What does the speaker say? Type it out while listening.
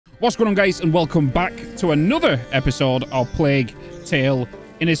What's going on, guys, and welcome back to another episode of Plague Tale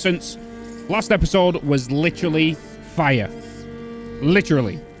Innocence. Last episode was literally fire.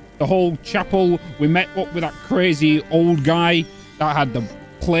 Literally. The whole chapel, we met up with that crazy old guy that had the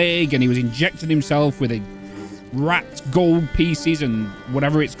plague and he was injecting himself with a rat gold pieces and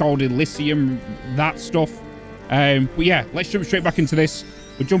whatever it's called, Elysium, that stuff. But yeah, let's jump straight back into this.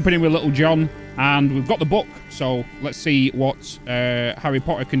 We're jumping in with Little John, and we've got the book, so let's see what Harry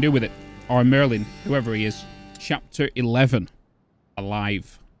Potter can do with it. Or Merlin, whoever he is. Chapter 11.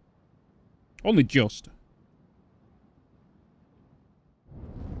 Alive. Only just.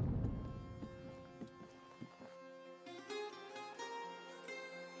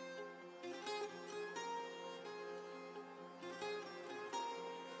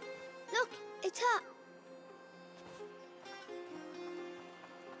 Look, it's up.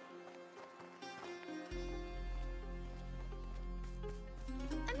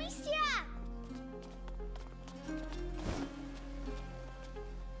 Amicia!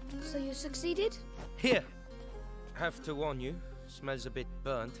 So you succeeded? Here. Have to warn you, smells a bit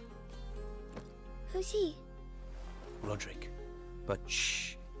burnt. Who's he? Roderick. But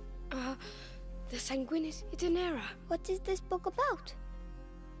shh. The Sanguinis Itinera. What is this book about?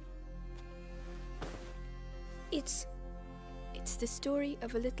 It's the story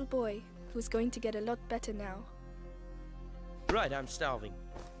of a little boy who's going to get a lot better now. Right, I'm starving.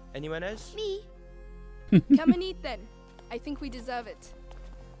 Anyone else? Me? Come and eat then. I think we deserve it.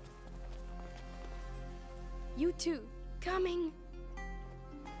 You too. Coming.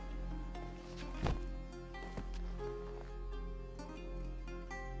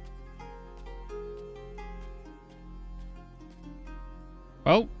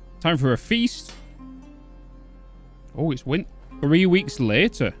 Well, time for a feast. Oh, it's 3 weeks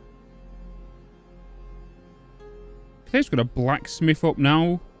later. They've got a blacksmith up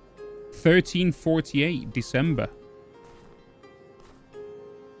now. 1348, December.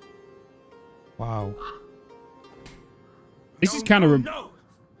 Wow. This is kind of No!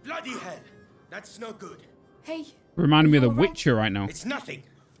 Bloody hell! That's no good. Hey. reminding me of The All right. Witcher right now. It's nothing.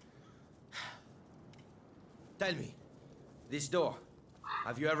 Tell me, this door,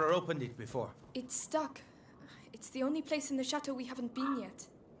 have you ever opened it before? It's stuck. It's the only place in the chateau we haven't been yet.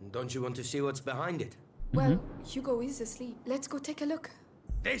 Don't you want to see what's behind it? Well, Hugo is asleep. Let's go take a look.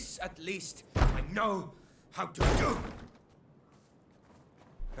 This, at least, I know how to do.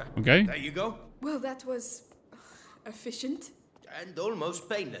 Okay. There you go. Well, that was efficient. And almost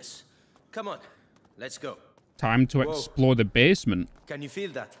painless. Come on, let's go. Time to explore the basement. Can you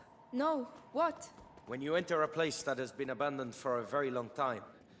feel that? No, what? When you enter a place that has been abandoned for a very long time,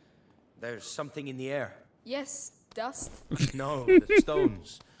 there's something in the air. Yes, dust. No, the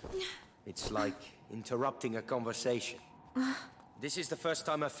stones. It's like interrupting a conversation. This is the first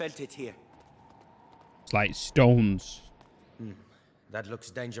time I felt it here. It's like stones. That looks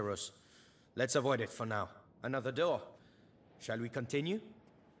dangerous. Let's avoid it for now. Another door. Shall we continue?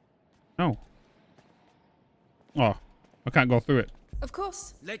 No. Oh, I can't go through it. Of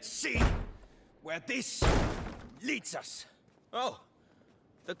course. Let's see where this leads us. Oh,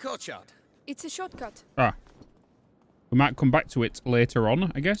 the courtyard. It's a shortcut. Ah. We might come back to it later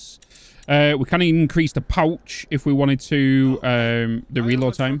on, I guess. We can increase the pouch if we wanted to, the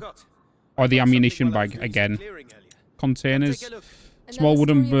reload time. Or the ammunition bag again. Containers. Small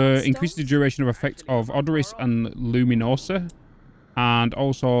wooden burr increases the duration of effect of Odoris and Luminosa. And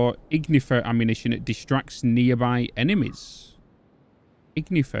also Ignifer ammunition, it distracts nearby enemies.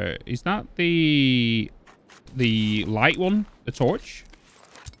 Ignifer, is that the light one? The torch?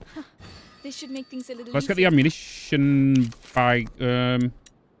 This should make things a little Let's get the easier. ammunition bag. The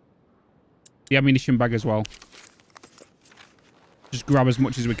ammunition bag as well. Just grab as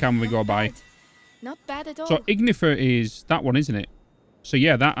much as we can when we go by. Not bad at all. So Ignifer is that one, isn't it? So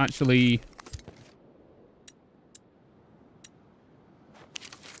yeah, that actually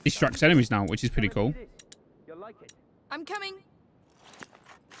distracts enemies now, which is pretty cool. You'll like it. I'm coming.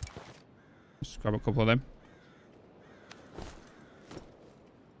 Let's grab a couple of them.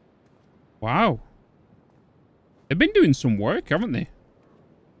 Wow. They've been doing some work, haven't they?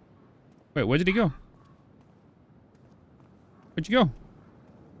 Wait, where did he go? Where'd you go?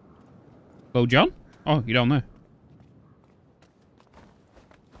 Hello, John? Oh, you're down there.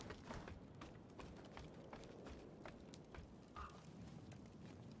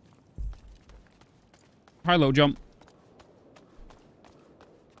 Hi, Little John.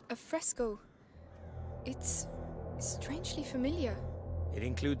 A fresco. It's strangely familiar. It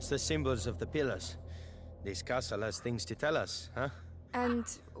includes the symbols of the pillars. This castle has things to tell us, huh? And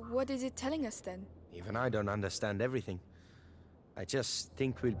what is it telling us then? Even I don't understand everything. I just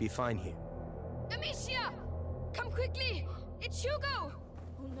think we'll be fine here. Amicia! Come quickly! It's Hugo!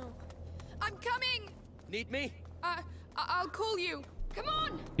 Oh no. I'm coming! Need me? I'll call you. Come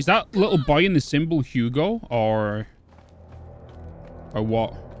on! Is that little boy in the symbol Hugo or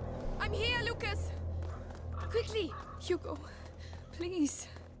what? I'm here, Lucas! Quickly! Hugo, please.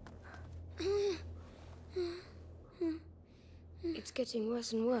 It's getting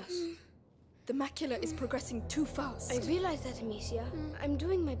worse and worse. The macula is progressing too fast. I realize that, Amicia. I'm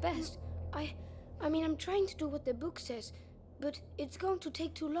doing my best. I mean, I'm trying to do what the book says, but it's going to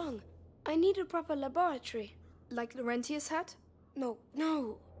take too long. I need a proper laboratory. Like Laurentius had? No.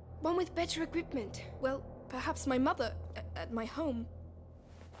 One with better equipment. Well, perhaps my mother at my home.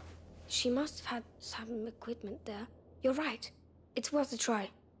 She must have had some equipment there. You're right. It's worth a try.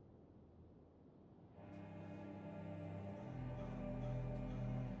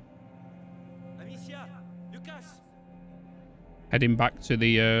 Amicia! Lucas! Heading back to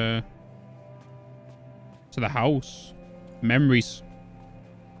the house. Memories.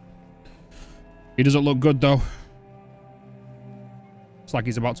 He doesn't look good though. It's like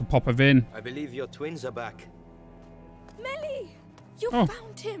he's about to pop a vein. I believe your twins are back. Melly! You Oh.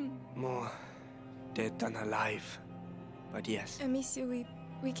 found him! More dead than alive. But yes. Amicia,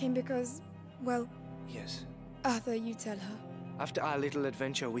 we came because, well, Yes. Arthur, you tell her. After our little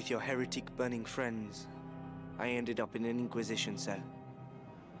adventure with your heretic burning friends, I ended up in an Inquisition cell.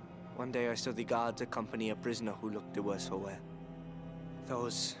 One day I saw the guards accompany a prisoner who looked the worse for wear.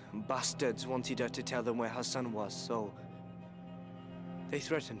 Those bastards wanted her to tell them where her son was, so they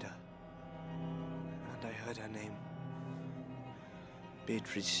threatened her. And I heard her name.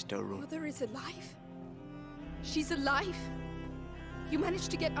 Beatrice Storu. Mother is alive? She's alive? You managed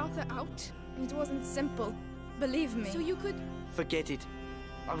to get Arthur out? It wasn't simple. Believe me. So you could... Forget it.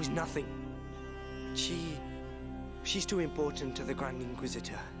 I was nothing. She's too important to the Grand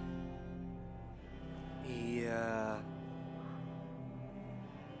Inquisitor. He,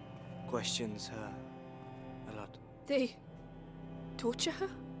 questions her a lot. They... torture her?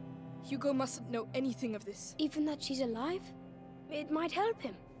 Hugo mustn't know anything of this. Even that she's alive? It might help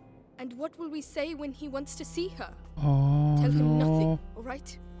him. And what will we say when he wants to see her? Oh, Tell him no. nothing,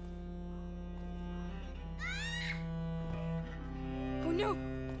 alright? Oh no!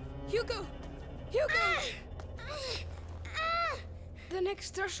 Hugo! Hugo! The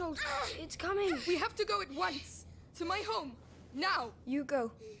next threshold. It's coming. We have to go at once! To my home! Now!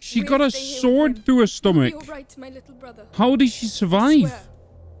 Hugo. She got a sword through her stomach. You'll be alright, my little brother. How did she I survive? swear,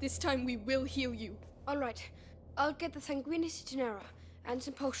 this time we will heal you. All right. I'll get the Sanguinis Itinera and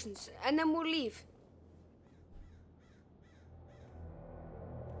some potions, and then we'll leave.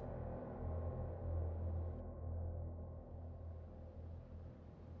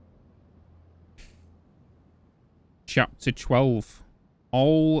 Chapter 12.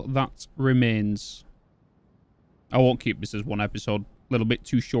 All that remains. I won't keep this as one episode. A little bit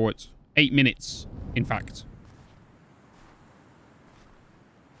too short. 8 minutes, in fact.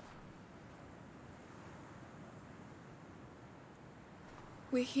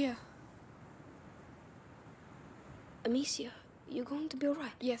 We're here. Amicia, you going to be all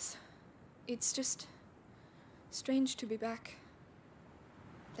right? Yes. It's just... strange to be back.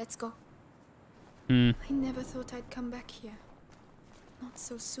 Let's go. I never thought I'd come back here. Not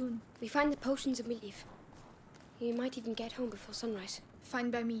so soon. We find the potions and we leave. You might even get home before sunrise. Fine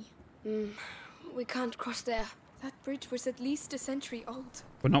by me. We can't cross there. That bridge was at least a century old.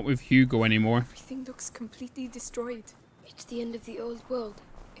 We're not with Hugo anymore. Everything looks completely destroyed. It's the end of the old world.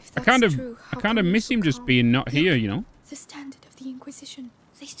 If I that's true, I how kind of come miss you're him so just calm? being not here, you know? The standard of the Inquisition.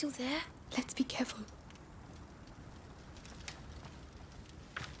 Are they still there? Let's be careful.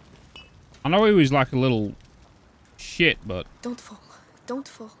 I know he was like a little shit, but Don't fall. Don't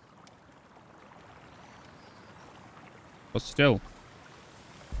fall. still.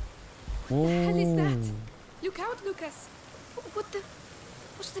 What the hell is that? Whoa. Look out, Lucas.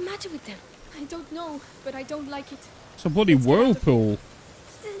 What's the matter with them? I don't know, but I don't like it. It's a bloody Let's get out of whirlpool.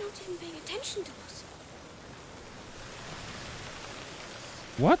 They're not even paying attention to us.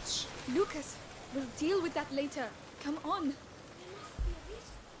 What? Lucas, we'll deal with that later. Come on.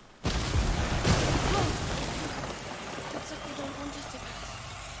 Looks like they don't want us to pass.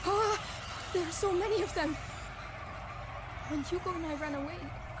 Ah, there are so many of them. When Hugo and I ran away,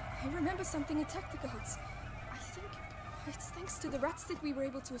 I remember something attacked the guards. I think it's thanks to the rats that we were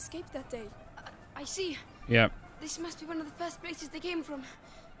able to escape that day. I see. Yeah. This must be one of the first places they came from.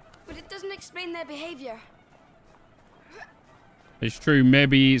 But it doesn't explain their behavior. It's true.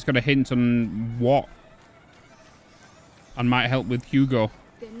 Maybe it's got a hint on what. And might help with Hugo.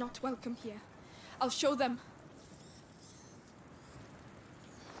 They're not welcome here. I'll show them.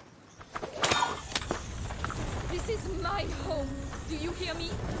 is my home. Do you hear me?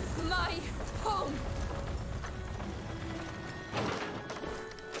 My home.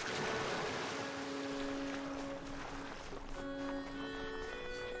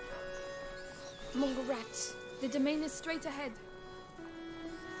 Mongo rats. The domain is straight ahead.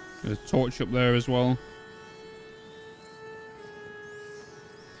 There's a torch up there as well.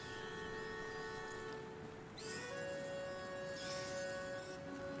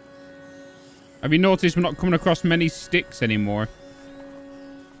 Have you noticed we're not coming across many sticks anymore?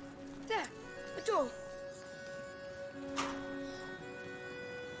 There, a door.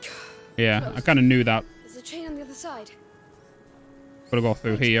 Yeah, Close. I kind of knew that. There's a chain on the other side. Gotta go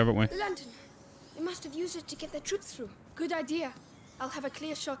through here, haven't we? The lantern. They must have used it to get their troops through. Good idea. I'll have a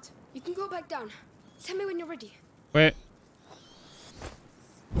clear shot. You can go back down. Tell me when you're ready. Wait.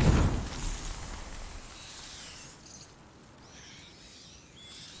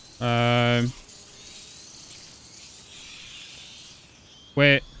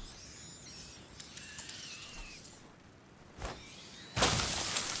 Wait.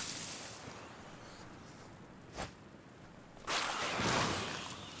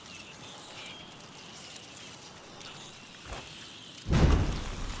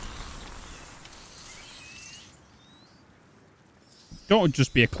 Don't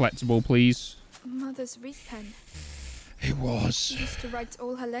just be a collectible, please. Mother's reed pen. It was. She used to write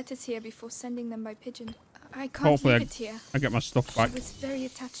all her letters here before sending them by pigeon. I can't Hopefully leave it here. I get my stuff back. She was very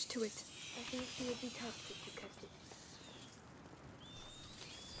attached to it. I think she would be tempted to cut it.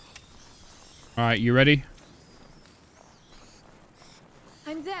 Alright, you ready?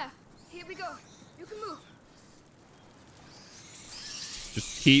 I'm there. Here we go. You can move.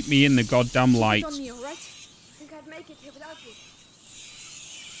 Just keep me in the goddamn light. Keep it on me, all right? I think I'd make it here without you.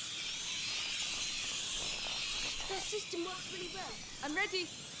 Their system works really well. I'm ready.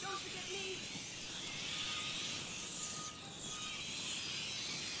 Don't forget me.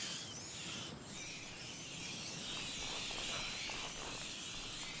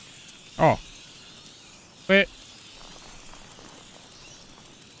 Oh. Wait.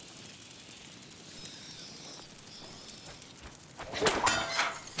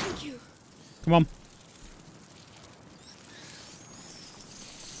 Thank you. Come on.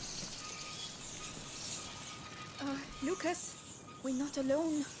 Lucas, we're not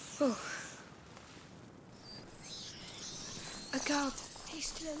alone. Oh, A guard. he's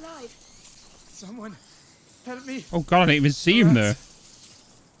still alive. Someone, help me. Oh god, I didn't even see him there.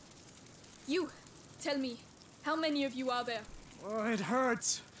 You, tell me, how many of you are there? Oh, it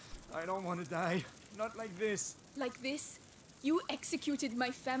hurts. I don't want to die. Not like this. Like this? You executed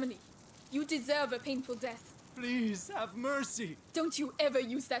my family. You deserve a painful death. Please, have mercy. Don't you ever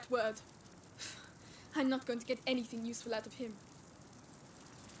use that word. I'm not going to get anything useful out of him.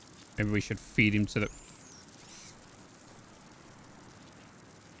 Maybe we should feed him to the...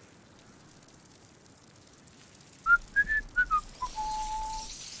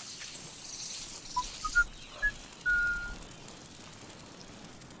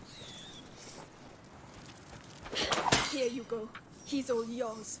 Here you go. He's all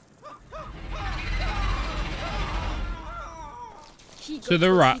yours. He got To the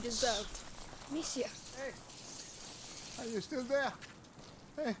what rats. he deserved. Amicia. Are you still there?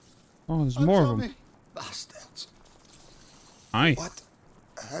 Hey, Oh, there's more of answer them. me. Bastards. Aye. What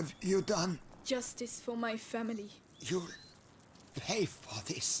have you done? Justice for my family. You'll pay for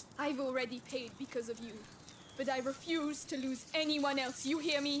this. I've already paid because of you. But I refuse to lose anyone else. You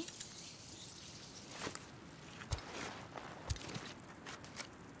hear me?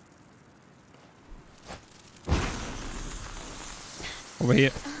 Over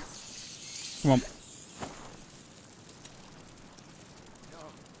here. Come on.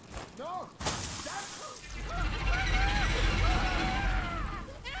 No!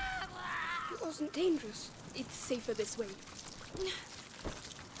 It wasn't dangerous. It's safer this way.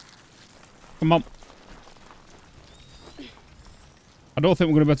 Come on. I don't think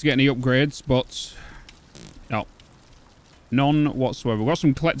we're going to be able to get any upgrades, but... No. None whatsoever. We've got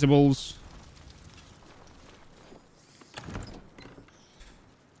some collectibles.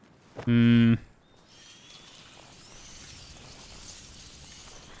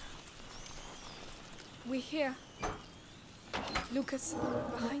 We're here. Lucas,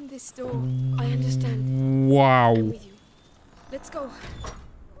 behind this door. I understand. Wow. I'm with you. Let's go.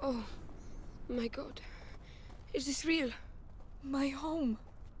 Oh, my God. Is this real? My home.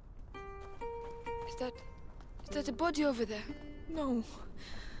 Is that a body over there? No.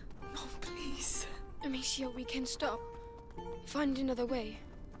 No, please. Amicia, we can stop. Find another way.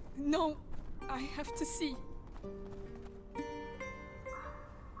 No. I have to see.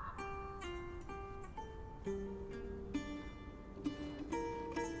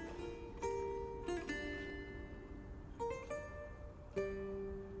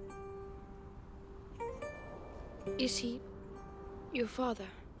 Is he your father?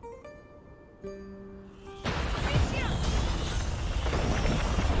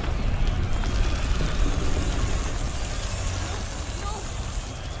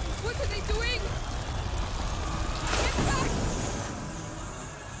 What are they doing? Get back!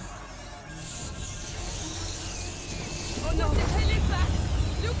 Oh no! The tail is back!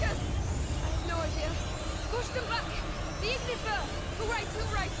 Lucas! I have no idea. Push them back! The Ignifer! To right,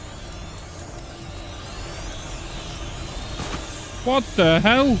 to right! What the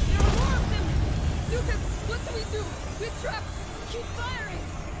hell? There are more of them! Lucas, what do we do? We're trapped! Keep firing!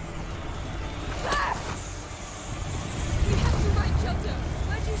 Ah! We have to find shelter!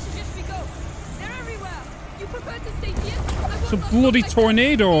 Where do you suggest we go? They're everywhere! You prefer to stay here? It's a bloody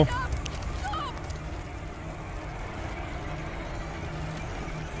tornado.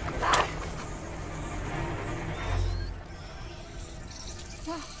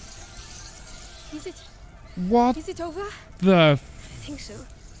 Stop! Wow. What Is it over? the I think so.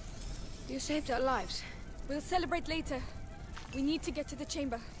 You saved our lives. We'll celebrate later. We need to get to the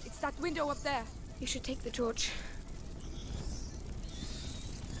chamber. It's that window up there. You should take the torch.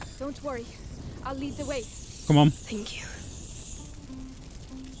 Don't worry. I'll lead the way. Come on. Thank you.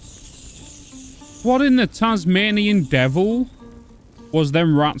 What in the Tasmanian devil was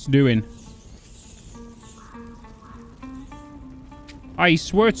them rats doing? I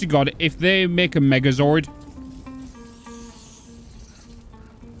swear to God, if they make a Megazord,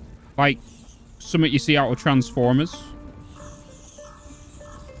 like something you see out of Transformers.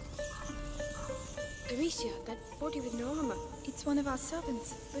 Amicia, that body with no armor. It's one of our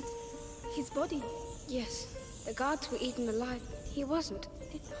servants, but his body... Yes, the guards were eaten alive. He wasn't.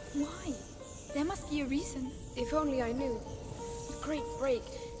 Why? There must be a reason. If only I knew. The Great Break.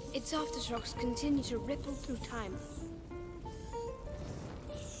 Its aftershocks continue to ripple through time.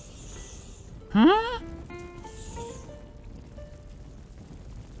 Huh?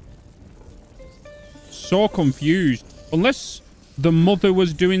 So confused. Unless the mother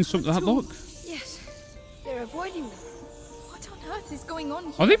was doing something. Look. Yes, they're avoiding them. What on earth is going on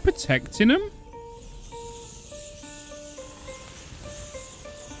here? Are they protecting him?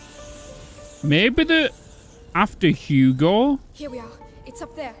 Maybe they're after Hugo? Here we are. It's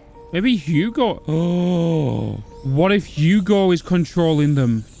up there. Maybe Hugo... Oh. What if Hugo is controlling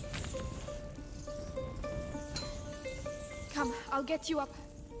them? Come, I'll get you up.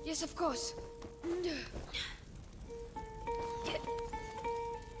 Yes, of course.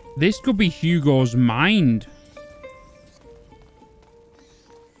 This could be Hugo's mind.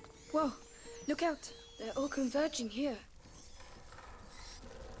 Whoa, look out. They're all converging here.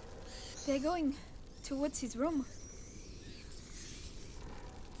 They're going towards his room.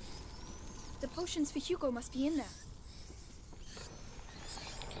 The potions for Hugo must be in there.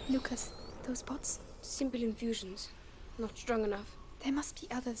 Lucas, those pots? Simple infusions. Not strong enough. There must be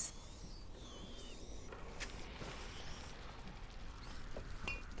others.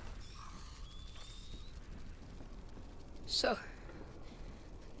 So,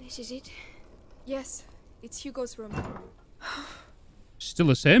 this is it? Yes, it's Hugo's room. Still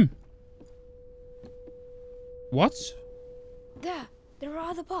the same. What? There are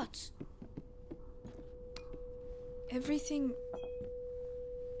other pots. Everything's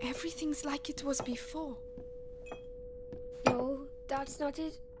like it was before. No, that's not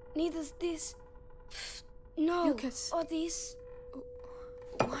it. Neither's this. No. Lucas. Or this.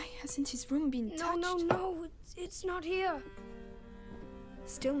 Why hasn't his room been touched? No. It's not here.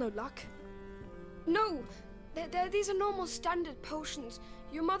 Still no luck. No. These are normal standard potions.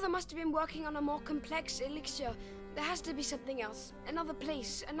 Your mother must have been working on a more complex elixir. There has to be something else. Another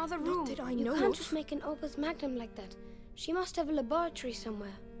place. Another room. Not that I know You can't of. just make an opus magnum like that. She must have a laboratory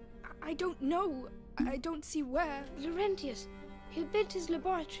somewhere. I don't know. I don't see where. Laurentius. He built his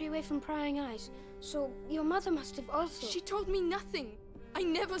laboratory away from prying eyes. So your mother must have also... She told me nothing. I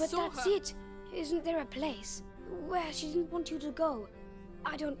never But saw that's her. it. Isn't there a place where she didn't want you to go?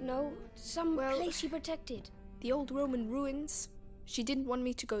 I don't know. Some place she protected. The old Roman ruins. She didn't want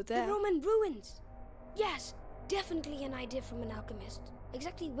me to go there. The Roman ruins. Yes, definitely an idea from an alchemist.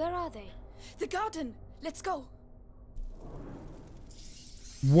 Exactly where are they? The garden. Let's go.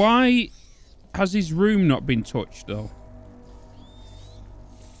 Why has his room not been touched, though?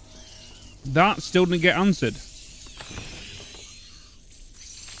 That still didn't get answered.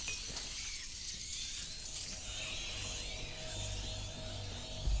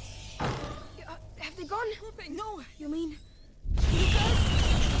 Have they gone? No. You mean...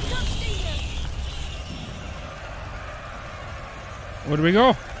 Not stay here. Where do we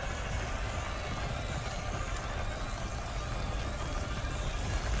go?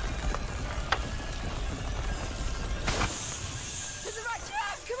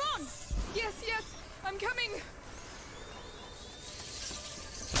 Yes, yes, I'm coming.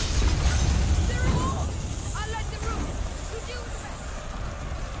 There are more. I'll light the room. You do the best.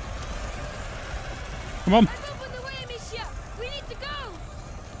 Come on. I'm up on the way, Amicia. We need to go.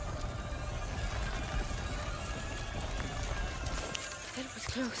 That was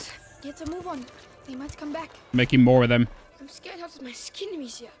close. Get a move on. They might come back. Making more of them. I'm scared out of my skin,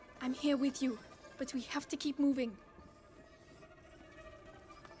 Amicia. I'm here with you, but we have to keep moving.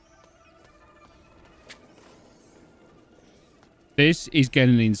 This is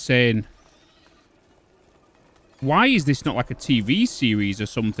getting insane. Why is this not like a TV series or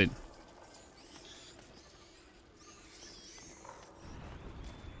something?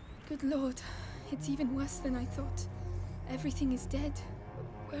 Good Lord, it's even worse than I thought. Everything is dead.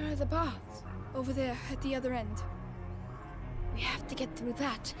 Where are the baths? Over there, at the other end. We have to get through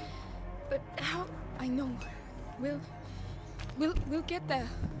that. But how? I know. We'll get there.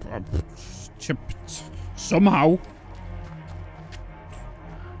 Somehow.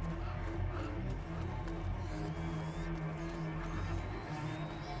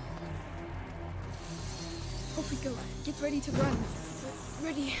 Off we go. Get ready to run.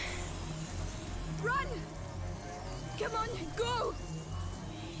 Ready? Run! Come on, go!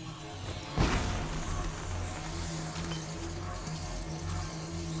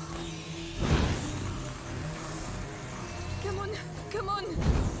 Come on, come on!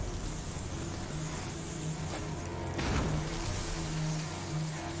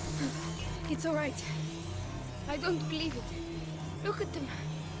 It's all right. I don't believe it. Look at them.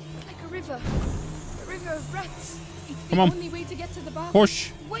 Like a river. A river of rats. It's Come the on. only way to get to the bar.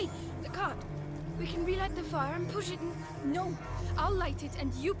 Push. Wait, the cart. We can relight the fire and push it in. No, I'll light it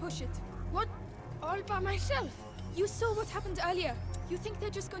and you push it. What? All by myself? You saw what happened earlier. You think they're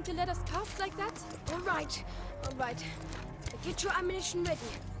just going to let us cast like that? All right. All right. Get your ammunition ready,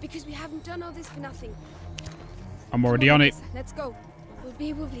 because we haven't done all this for nothing. I'm already on it. Let's go. We'll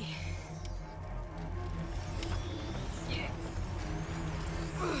be wobbly.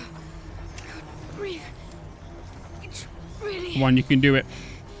 Breathe. It's really... Come on, you can do it.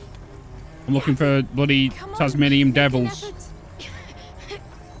 I'm looking for bloody Come on, Tasmanian make an devils. effort.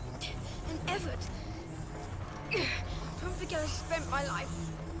 an effort. Don't forget I spent my life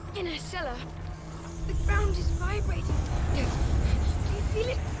in a cellar. The ground is vibrating. Do you feel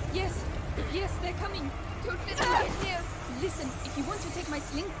it? Yes, yes, they're coming. Don't let them get near. Listen, if you want to take my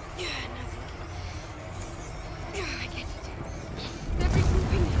sling, Yeah, nothing. I get it. They're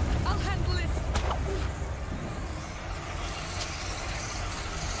regrouping. I'll handle it.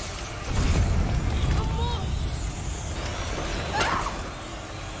 One more.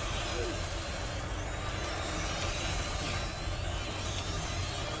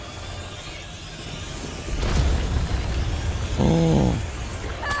 Oh.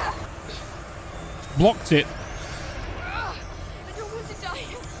 Blocked it. I don't want to die.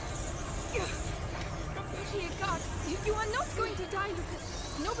 I'm pushing a guard. You are not going to die,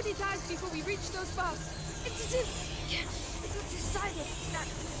 Lucas. Nobody dies before we reach those bars. It's as if it was decided that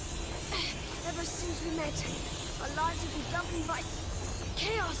ever since we met, our lives have been governed by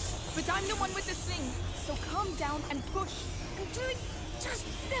chaos. But I'm the one with the sling, so calm down and push. I'm doing just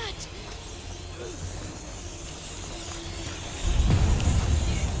that.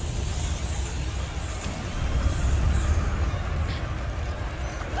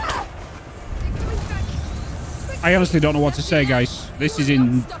 Ah! They're coming back. I honestly don't know what to say, guys. This is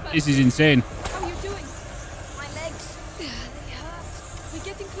insane. How are you doing? My legs, they hurt. We're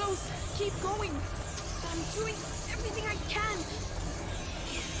getting close. Keep going. I'm doing everything I can.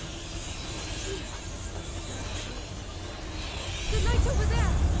 The light over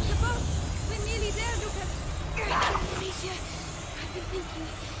there. The boat. We're nearly there, Lucas. Alicia, I've been thinking.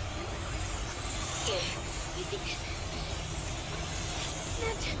 I think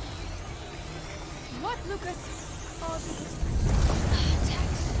that What, Lucas? all the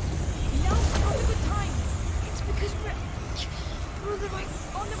attacks. Now's not a good time. It's because we're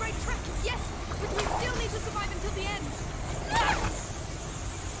On the right track, yes, but we still need to survive until the end.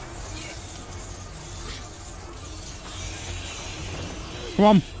 Come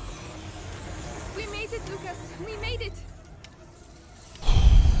on. We made it, Lucas. We made it.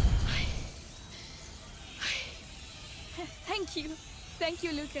 Thank you. Thank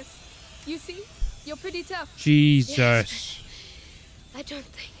you, Lucas. You see, you're pretty tough. Jesus. I don't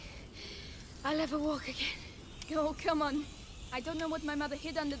think I'll ever walk again. Oh, come on. I don't know what my mother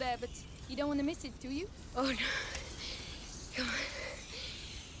hid under there, but you don't want to miss it, do you? Oh no. Come on.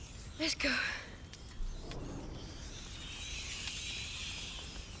 Let's go.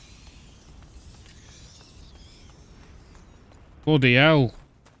 Bloody hell.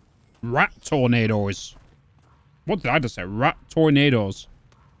 Rat tornadoes. What did I just say? Rat tornadoes.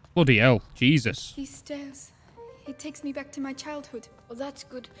 Bloody hell. Jesus. These stairs. It takes me back to my childhood. Well, that's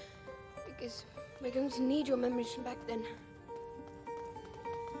good. Because we're going to need your memories from back then.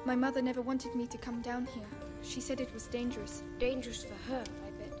 My mother never wanted me to come down here. She said it was dangerous. Dangerous for her, I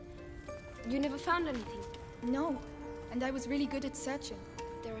bet. You never found anything? No, and I was really good at searching.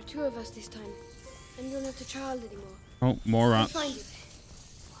 There are 2 of us this time. And you're not a child anymore. Oh, more We'll rats. find it.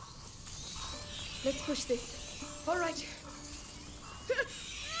 Let's push this. All right.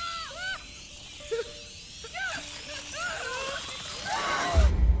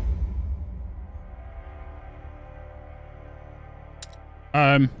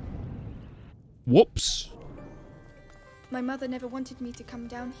 Whoops. My mother never wanted me to come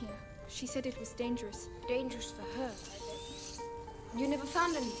down here. She said it was dangerous. Dangerous for her, I bet. You never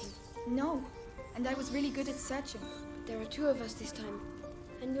found anything? No, and I was really good at searching. There are 2 of us this time.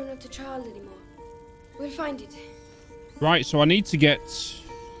 And you're not a child anymore. We'll find it. Right, so I need to get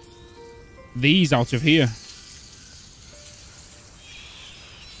these out of here.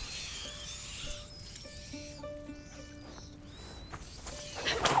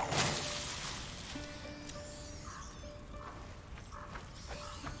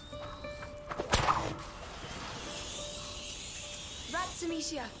 Rats,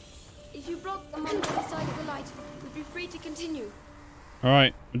 Amicia. If you block them on the other side of the light, we'll be free to continue. All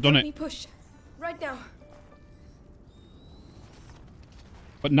right, I've done Let me it. push. Right now.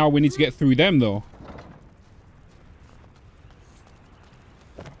 But now we need to get through them, though.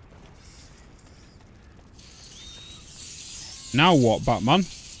 Now what, Batman?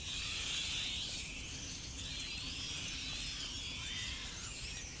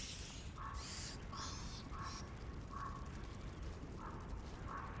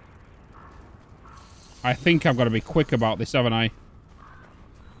 I think I've got to be quick about this, haven't I?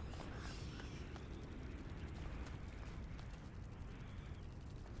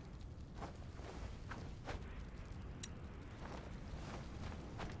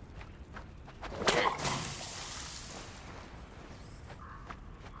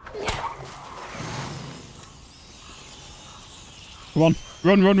 Come on.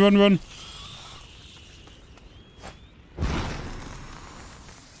 Run, run, run, run.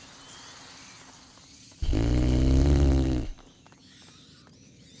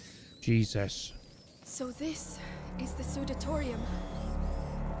 Jesus. So this is the Sudatorium.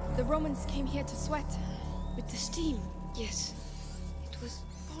 The Romans came here to sweat. With the steam. Yes. It was...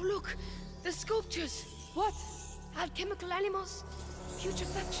 Oh, look! The sculptures! What? Alchemical animals,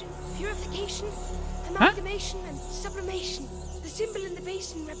 putrefaction, purification, amalgamation, and sublimation. The symbol in the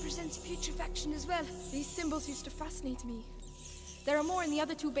basin represents putrefaction as well. These symbols used to fascinate me. There are more in the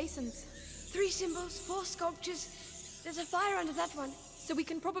other 2 basins. 3 symbols, 4 sculptures. There's a fire under that one. So we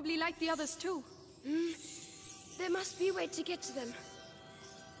can probably light the others too. There must be a way to get to them.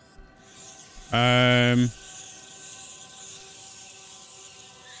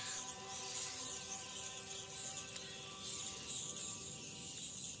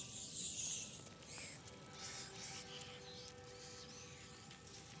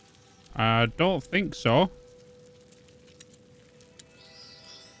 I don't think so.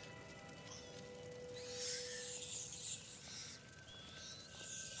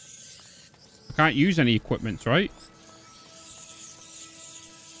 I can't use any equipment, right?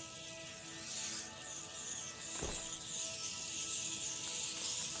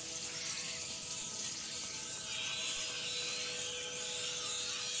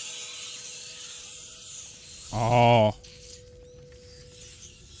 Oh.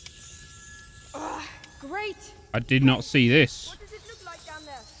 Great! I did not see this. What does it look like down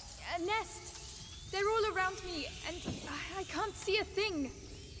there? A nest. They're all around me, and I can't see a thing.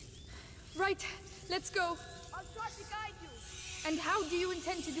 Right, let's go. I'll try to guide you. And how do you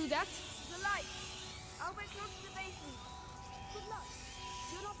intend to do that? The light. I'll wait close to the basin. Good luck.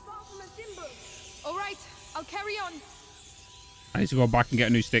 You're not far from a symbol. All right, I'll carry on. I need to go back and get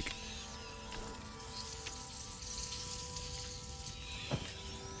a new stick.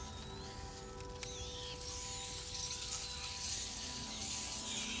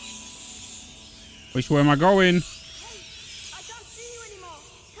 Which way am I going? Hey, I can't see you anymore.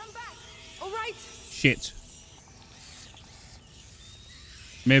 Come back. All right. Shit.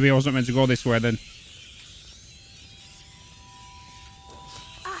 Maybe I wasn't meant to go this way then.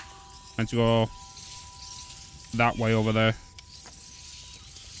 Meant to go that way over there.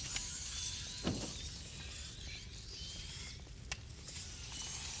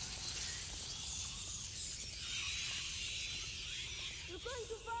 You're going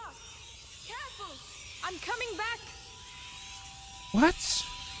too fast. Careful. I'm coming back. What?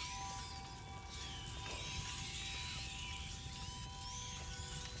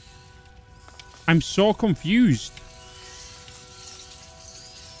 I'm so confused.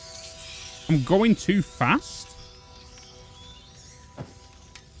 I'm going too fast.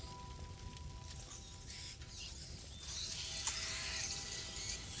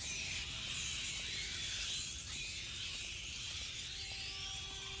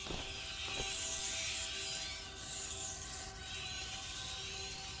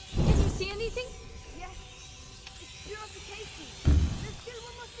 Can you see anything? Yes. It's purification. There's still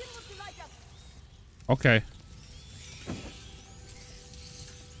one more symbol to light up. Okay.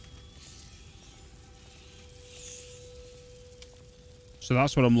 So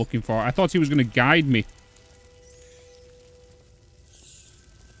that's what I'm looking for. I thought he was going to guide me.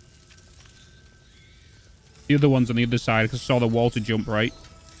 The other one's on the other side because I saw the wall to jump, right?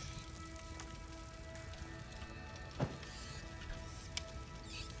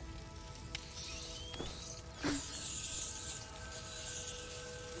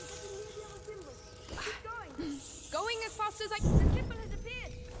 Going as fast as I The symbol has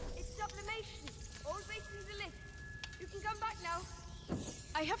appeared. It's sublimation. All facing the lift. You can come back now.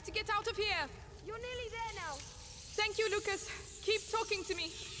 I have to get out of here. You're nearly there now. Thank you, Lucas. Keep talking to me.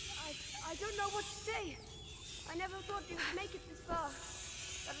 I don't know what to say. I never thought you would make it this far.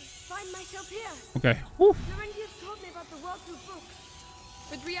 But I find myself here. Okay. Whew. Laurentius told me about the world through books.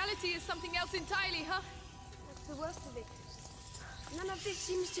 But reality is something else entirely, huh? That's the worst of it. None of this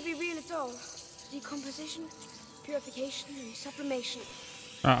seems to be real at all. Decomposition, purification, and sublimation.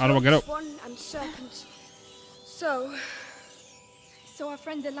 How do I get up? Swan and serpent. So our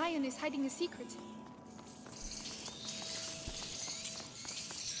friend the lion is hiding a secret.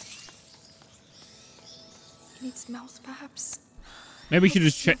 In its mouth, perhaps. Maybe we should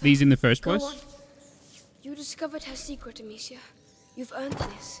just check these in the first go place. on. You discovered her secret, Amicia. You've earned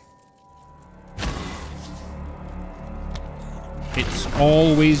this. It's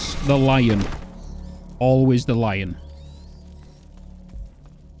always the lion. Always the lion.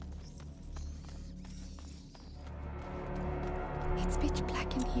 It's pitch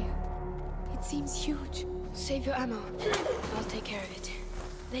black in here. It seems huge. Save your ammo. I'll take care of it.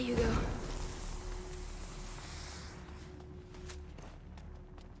 There you go.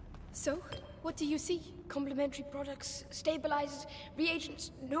 So, what do you see? Complementary products, stabilizers,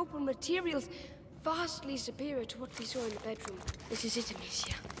 reagents, noble materials, vastly superior to what we saw in the bedroom. This is it,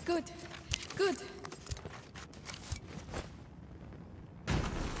 Amicia. Good. Good.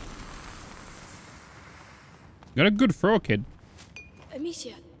 Got a good throw, kid.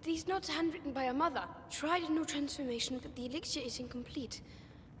 Amicia, these notes are handwritten by your mother. Tried a new transformation, but the elixir is incomplete.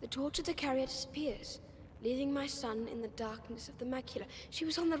 The torch of the carrier disappears, leaving my son in the darkness of the macula. She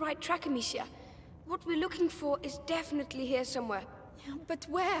was on the right track, Amicia. What we're looking for is definitely here somewhere. But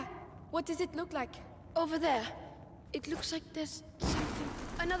where? What does it look like? Over there. It looks like there's something.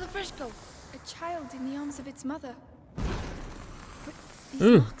 Another fresco. A child in the arms of its mother. But these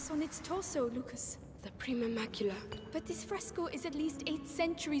Ooh. marks on its torso, Lucas. The prima macula. But this fresco is at least 8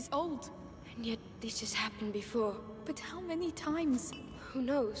 centuries old. And yet this has happened before. But how many times? Who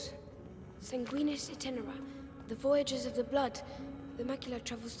knows? Sanguinis itinera. The voyages of the blood. The macula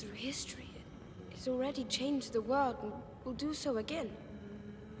travels through history. It's already changed the world and will do so again.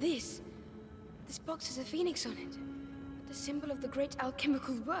 This box has a phoenix on it. The symbol of the great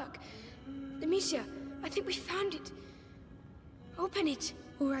alchemical work. Amicia, I think we found it. Open it.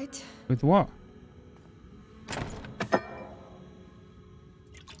 All right. With what?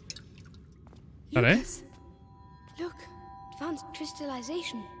 That it? Lucas, look. Advanced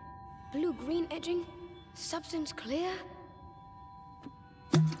crystallization. Blue-green edging. Substance clear.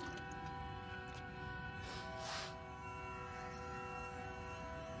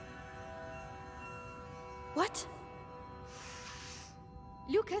 What?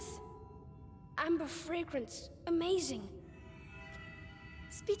 Lucas, Amber fragrance. Amazing.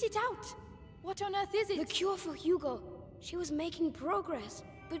 spit it out. What on earth is it? The cure for Hugo. She was making progress,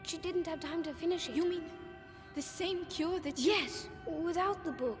 but she didn't have time to finish it. You mean the same cure that you... Yes, without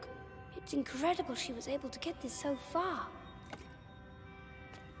the book. It's incredible she was able to get this so far.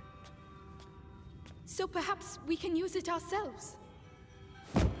 So perhaps we can use it ourselves.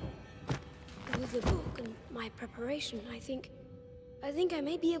 With the book and my preparation, I think I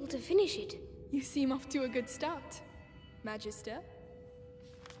may be able to finish it. You seem off to a good start, Magister.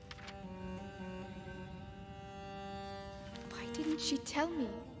 Why didn't she tell me?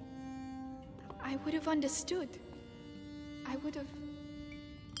 I would have understood. I would have...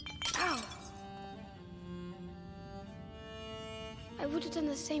 Ow! I would have done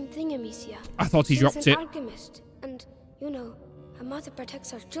the same thing, Amicia. I thought he She's dropped an it. alchemist, and, you know, her mother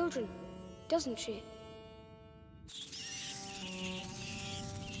protects her children, doesn't she?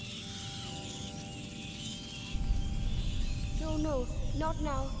 No, no, not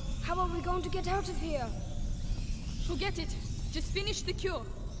now. How are we going to get out of here? Forget it. Just finish the cure.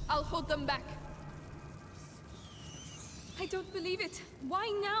 I'll hold them back. I don't believe it. Why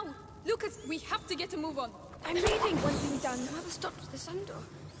now? Lucas, we have to get a move on. I'm reading. One thing done. Mother stopped at the sun door.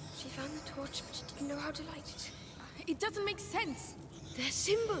 She found the torch, but she didn't know how to light it. It doesn't make sense. They're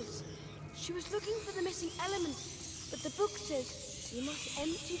symbols. She was looking for the missing element, but the book says you must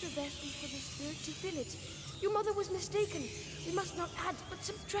empty the vessel for the spirit to fill it. Your mother was mistaken. We must not add, but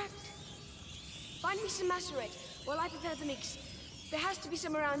subtract. Find me some macerate while I prepare the mix. There has to be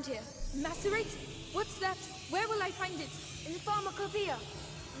some around here. Macerate? What's that? Where will I find it? In the pharmacopoeia.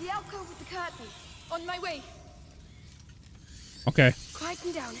 The alcove with the curtain. On my way. Okay.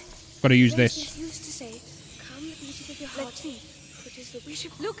 Quieten down. Gotta use Ancients this. used to say, calm the beating of your heart. Let's see. Which is that we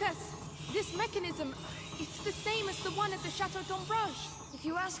should... Lucas, this mechanism, it's the same as the one at the Chateau d'Ombrage. If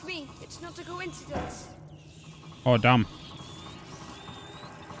you ask me, it's not a coincidence. Oh, damn.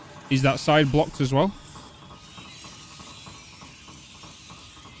 Is that side blocked as well?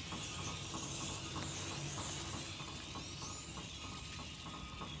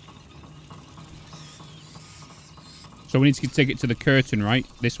 So we need to take it to the curtain, right?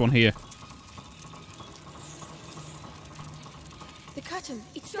 This one here. The curtain,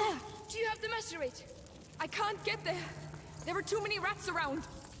 it's there. Do you have the macerate? I can't get there. There are too many rats around.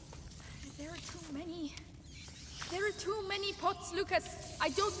 There are too many. There are too many pots, Lucas. I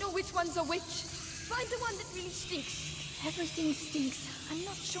don't know which ones are which. Find the one that really stinks. Everything stinks. I'm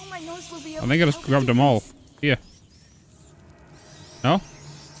not sure my nose will be able I think I to just tell grabbed the them all. difference. Here. No?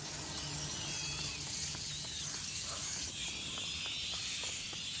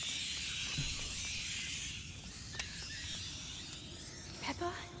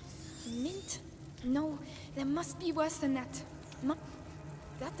 Pepper? Mint? No, there must be worse than that.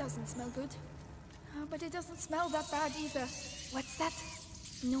 That doesn't smell good. But it doesn't smell that bad either. What's that?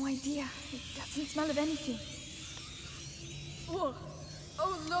 No idea. It doesn't smell of anything. Oh,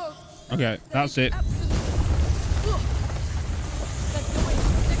 oh no. Okay, that's it. Absolutely. Oh. That's the way.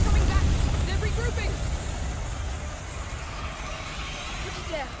 They're coming back. They're regrouping. Put it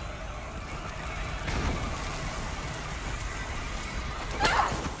there.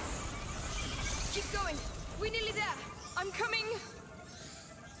 Keep going. We're nearly there. I'm coming.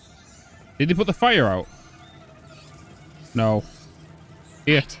 Did they put the fire out? No.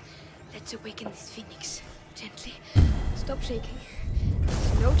 Here. Right. Let's awaken this phoenix. Gently. Stop shaking.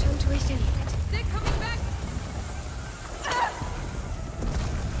 There's no time to waste any of it. They're coming back.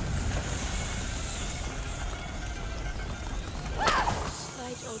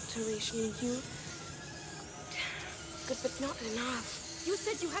 Slight alteration in you. Good, but not enough. You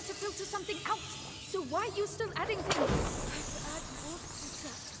said you had to filter something out. So why are you still adding things? I have to add more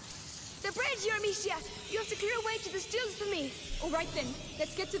filter. The bridge, Amicia! You have to clear a way to the stills for me. All right then.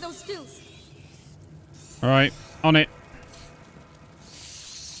 Let's get to those stills. All right. On it.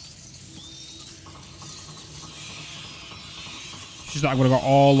 She's like, I would have got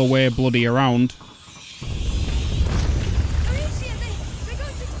all the way bloody around. Amicia, they're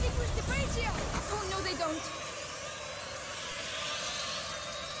going to extinguish the bridge here. Oh no, they don't.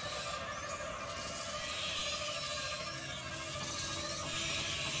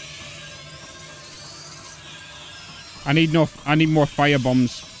 I need more fire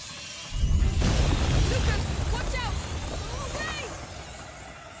bombs. Lucas, watch out! Away!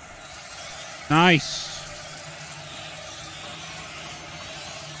 Nice.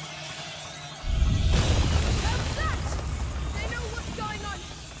 How's that? They know what's going on,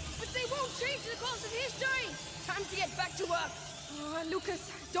 but they won't change the course of history. Time to get back to work. Oh,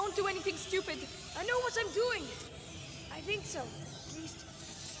 Lucas, don't do anything stupid. I know what I'm doing. I think so. At least,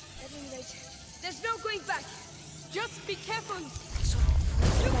 at any rate, there's no going back. Just be careful.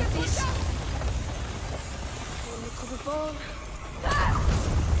 Lucas, watch out! Look over the ball.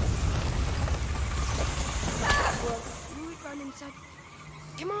 Well, you run inside.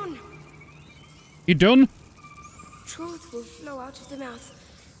 Come on. You done? Truth will flow out of the mouth.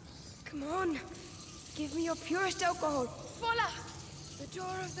 Come on. Give me your purest alcohol. Voila! The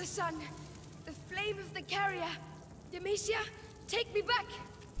door of the sun. The flame of the carrier. Demetia, take me back.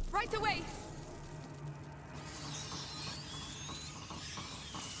 Right away.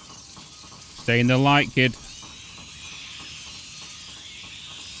 Stay in the light, kid.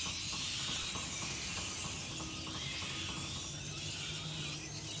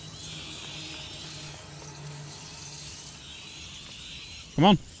 Come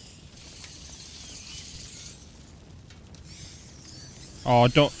on. Oh,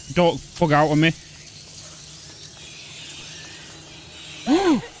 don't bug out on me.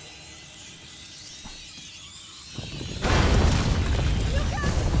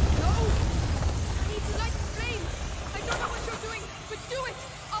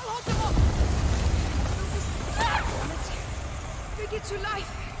 to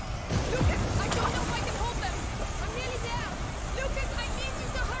life. Lucas, I don't know if I can hold them. I'm nearly there. Lucas, I need you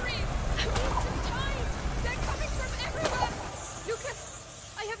to hurry. I need some time. They're coming from everywhere. Lucas,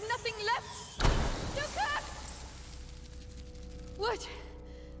 I have nothing left. Lucas! What?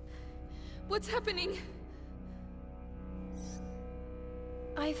 What's happening?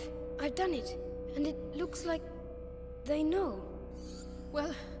 I've done it, and it looks like they know.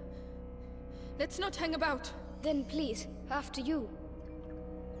 Well, let's not hang about. Then please, after you.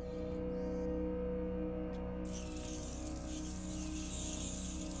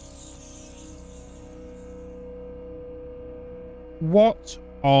 What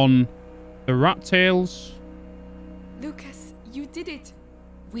on the rat tails? Lucas, you did it.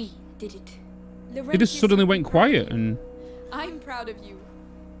 We did it. It just suddenly went quiet and... I'm proud of you.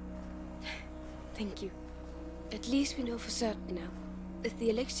 Thank you. At least we know for certain now. If the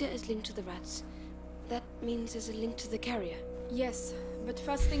elixir is linked to the rats, that means there's a link to the carrier. Yes, but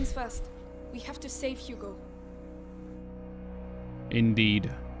first things first. We have to save Hugo. Indeed.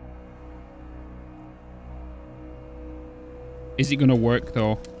 Is it gonna work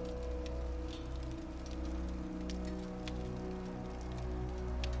though?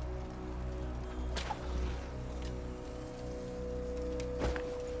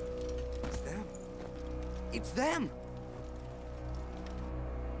 It's them. It's them!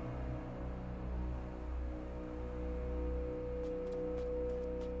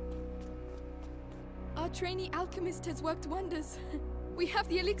 Our trainee alchemist has worked wonders. We have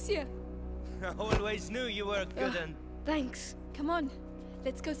the elixir. I always knew you were a good one. Thanks. Come on,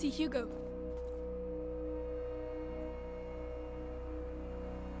 let's go see Hugo.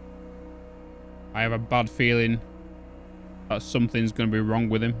 I have a bad feeling that something's gonna be wrong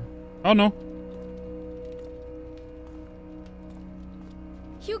with him. Oh no.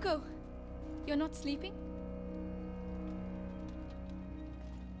 Hugo, you're not sleeping?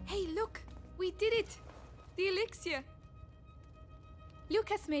 Hey, look! We did it! The elixir!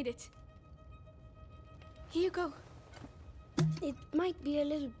 Lucas made it. Here you go. It might be a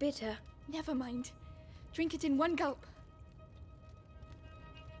little bitter. Never mind. Drink it in one gulp.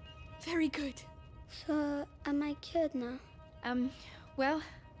 Very good. So, am I cured now? Well...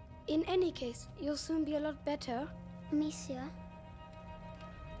 In any case, you'll soon be a lot better. Monsieur?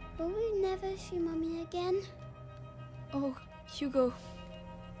 Will we never see Mommy again? Oh, Hugo...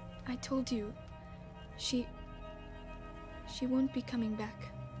 I told you... She won't be coming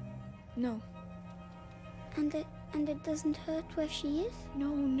back. No. And it doesn't hurt where she is?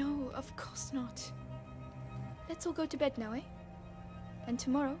 No, of course not. Let's all go to bed now, eh? And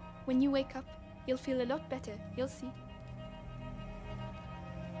tomorrow, when you wake up, you'll feel a lot better. You'll see.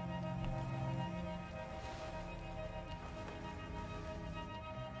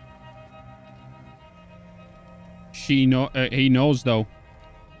 He knows though.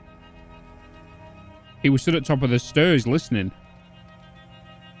 He was stood at top of the stairs listening.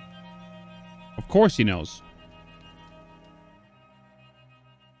 Of course he knows.